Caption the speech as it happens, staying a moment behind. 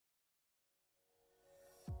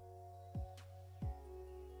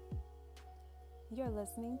You're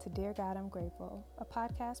listening to Dear God, I'm Grateful, a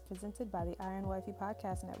podcast presented by the Iron Wifey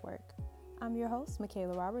Podcast Network. I'm your host,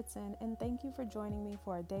 Michaela Robertson, and thank you for joining me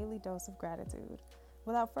for a daily dose of gratitude.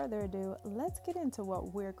 Without further ado, let's get into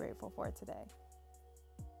what we're grateful for today.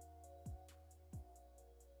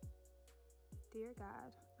 Dear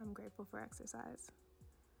God, I'm grateful for exercise.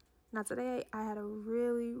 Now today I had a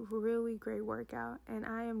really great workout, and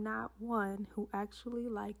I am not one who actually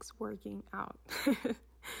likes working out.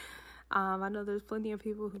 I know there's plenty of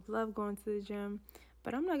people who love going to the gym,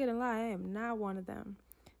 but I'm not going to lie, I am not one of them.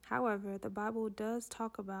 However, the Bible does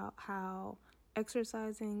talk about how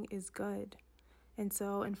exercising is good. And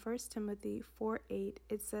so in 1 Timothy 4:8,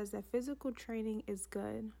 it says that physical training is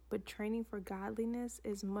good, but training for godliness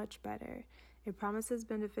is much better. It promises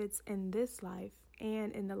benefits in this life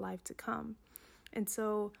and in the life to come. And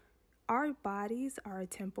so our bodies are a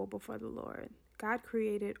temple before the Lord. God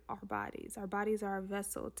created our bodies. Our bodies are a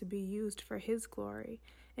vessel to be used for His glory.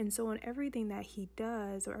 And so in everything that He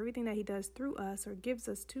does, or everything that He does through us or gives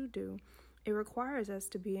us to do, it requires us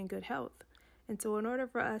to be in good health. And so in order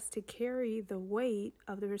for us to carry the weight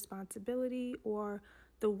of the responsibility or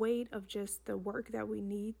the weight of just the work that we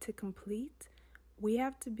need to complete, we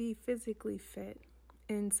have to be physically fit.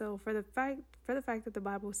 And so for the fact that the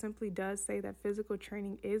Bible simply does say that physical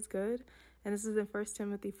training is good, and this is in 1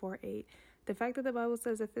 Timothy 4:8, the fact that the Bible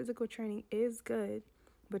says that physical training is good,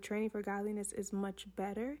 but training for godliness is much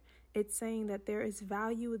better, it's saying that there is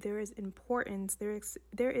value, there is importance,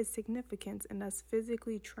 there is significance in us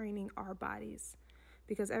physically training our bodies,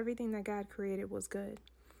 because everything that God created was good.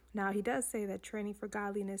 Now, He does say that training for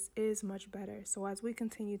godliness is much better. So as we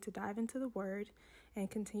continue to dive into the Word and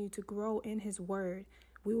continue to grow in His Word,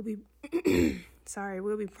 we will be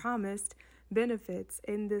we'll be promised benefits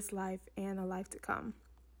in this life and the life to come.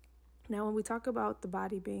 Now, when we talk about the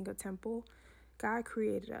body being a temple, God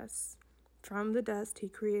created us. From the dust, He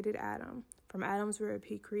created Adam. From Adam's rib,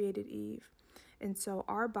 He created Eve. And so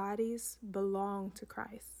our bodies belong to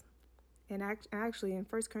Christ. And actually, in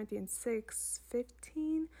 1 Corinthians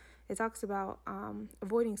 6:15, it talks about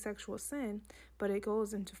avoiding sexual sin, but it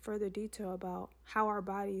goes into further detail about how our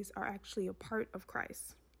bodies are actually a part of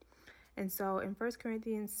Christ. And so in 1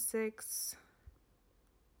 Corinthians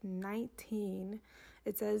 6:19,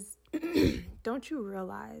 it says, "Don't you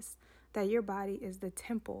realize that your body is the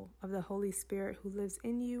temple of the Holy Spirit who lives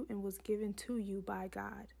in you and was given to you by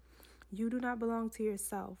God? You do not belong to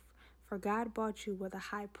yourself, for God bought you with a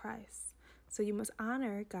high price. So you must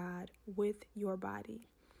honor God with your body."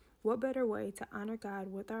 What better way to honor God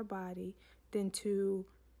with our body than to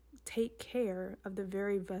take care of the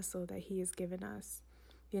very vessel that He has given us?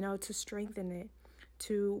 To strengthen it,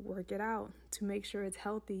 to work it out, to make sure it's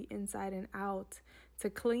healthy inside and out, to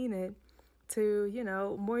clean it, to,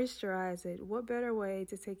 moisturize it. What better way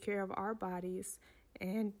to take care of our bodies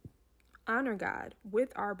and honor God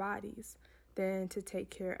with our bodies than to take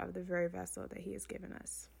care of the very vessel that He has given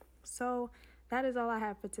us? So that is all I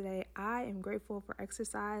have for today. I am grateful for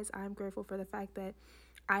exercise. I'm grateful for the fact that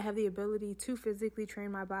I have the ability to physically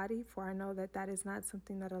train my body, for I know that is not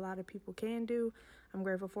something that a lot of people can do. I'm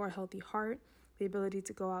grateful for a healthy heart, the ability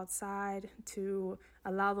to go outside, to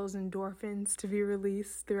allow those endorphins to be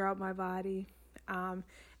released throughout my body,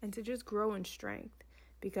 and to just grow in strength.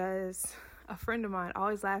 Because a friend of mine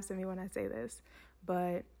always laughs at me when I say this,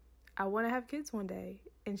 but I want to have kids one day.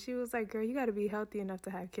 And she was like, "Girl, you got to be healthy enough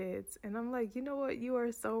to have kids." And I'm like, you know what? You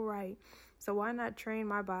are so right. So why not train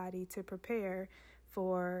my body to prepare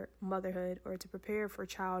for motherhood, or to prepare for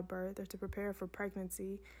childbirth, or to prepare for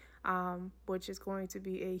pregnancy, which is going to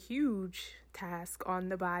be a huge task on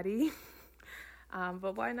the body.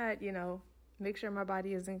 But why not, make sure my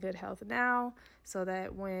body is in good health now, so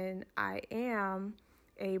that when I am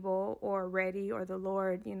able or ready, or the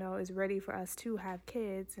Lord, is ready for us to have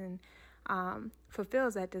kids and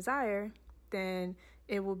fulfills that desire, then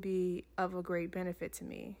it will be of a great benefit to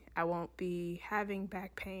me. I won't be having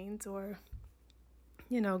back pains or,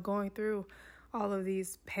 going through all of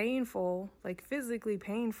these painful, physically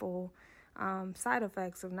painful side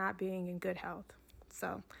effects of not being in good health.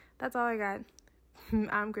 So that's all I got.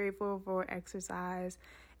 I'm grateful for exercise,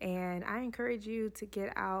 and I encourage you to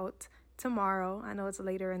get out tomorrow. I know it's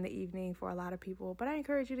later in the evening for a lot of people, but I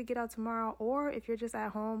encourage you to get out tomorrow, or if you're just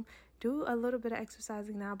at home, do a little bit of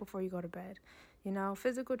exercising now before you go to bed.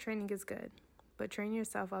 Physical training is good, but train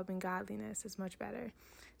yourself up in godliness is much better.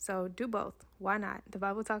 So do both. Why not? The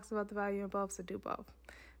Bible talks about the value of both, so do both.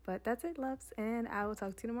 But that's it, loves, and I will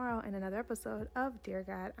talk to you tomorrow in another episode of Dear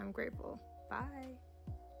God, I'm Grateful. Bye.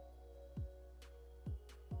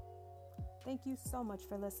 Thank you so much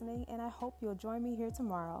for listening, and I hope you'll join me here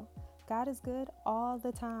tomorrow. God is good all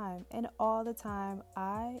the time, and all the time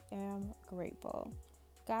I am grateful.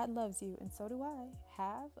 God loves you, and so do I.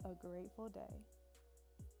 Have a grateful day.